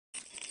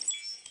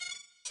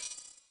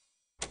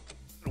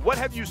what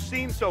have you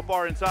seen so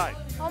far inside?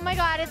 Oh my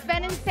God, it's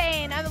been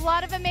insane. A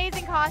lot of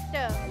amazing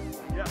costumes.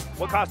 Yeah.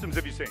 What costumes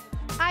have you seen?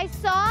 I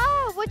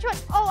saw, which one?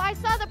 Oh, I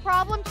saw the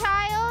Problem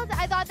Child.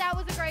 I thought that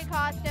was a great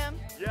costume.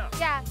 Yeah.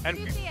 Yeah, And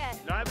did you see it?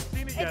 No, I haven't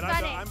seen it yet. It's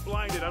funny. I'm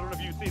blinded. I don't know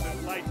if you see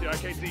the lights here. I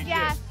can't see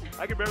Yeah. shit.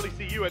 I can barely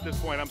see you at this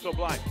point. I'm so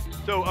blind.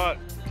 So,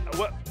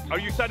 what are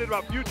you excited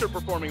about Future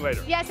performing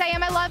later? Yes, I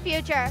am. I love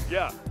Future.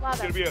 Yeah. Love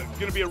it's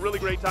gonna be a really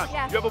great time.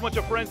 Yeah. You have a bunch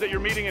of friends that you're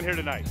meeting in here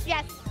tonight.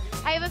 Yes,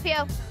 I have a few.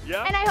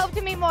 Yeah? And I hope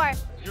to meet more.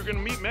 You're gonna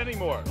meet many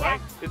more, Yeah.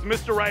 right? Is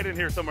Mr. Right in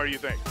here somewhere, you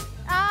think?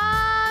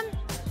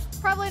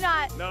 Probably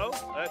not. No?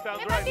 That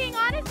sounds If right. I'm being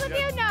honest with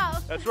you, no.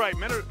 That's right.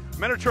 Men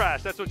are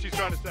trash. That's what she's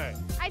trying to say.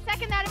 I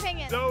second that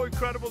opinion. So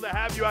incredible to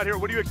have you out here.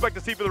 What do you expect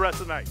to see for the rest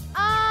of the night?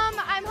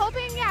 I'm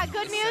hoping,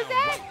 good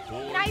music,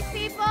 nice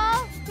people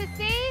to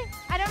see.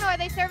 I don't know, are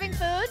they serving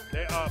food?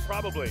 They,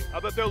 probably. I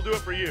bet they'll do it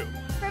for you.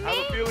 For me? I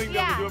have a feeling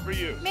they'll do it for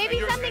you.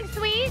 Maybe something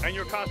sweet. And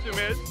your costume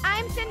is?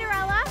 I'm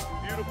Cinderella.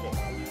 Beautiful.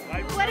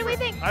 What do we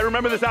think? I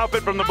remember this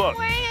outfit from the book. I'm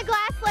wearing a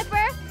glass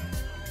slipper.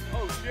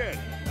 Oh shit!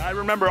 I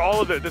remember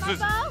all of it.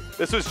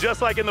 This was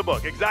just like in the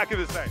book, exactly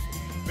the same.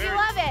 You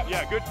love it.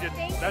 Yeah, good.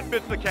 That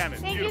fits the canon.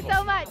 Thank Beautiful. you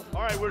so much.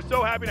 All right, we're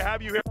so happy to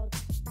have you here.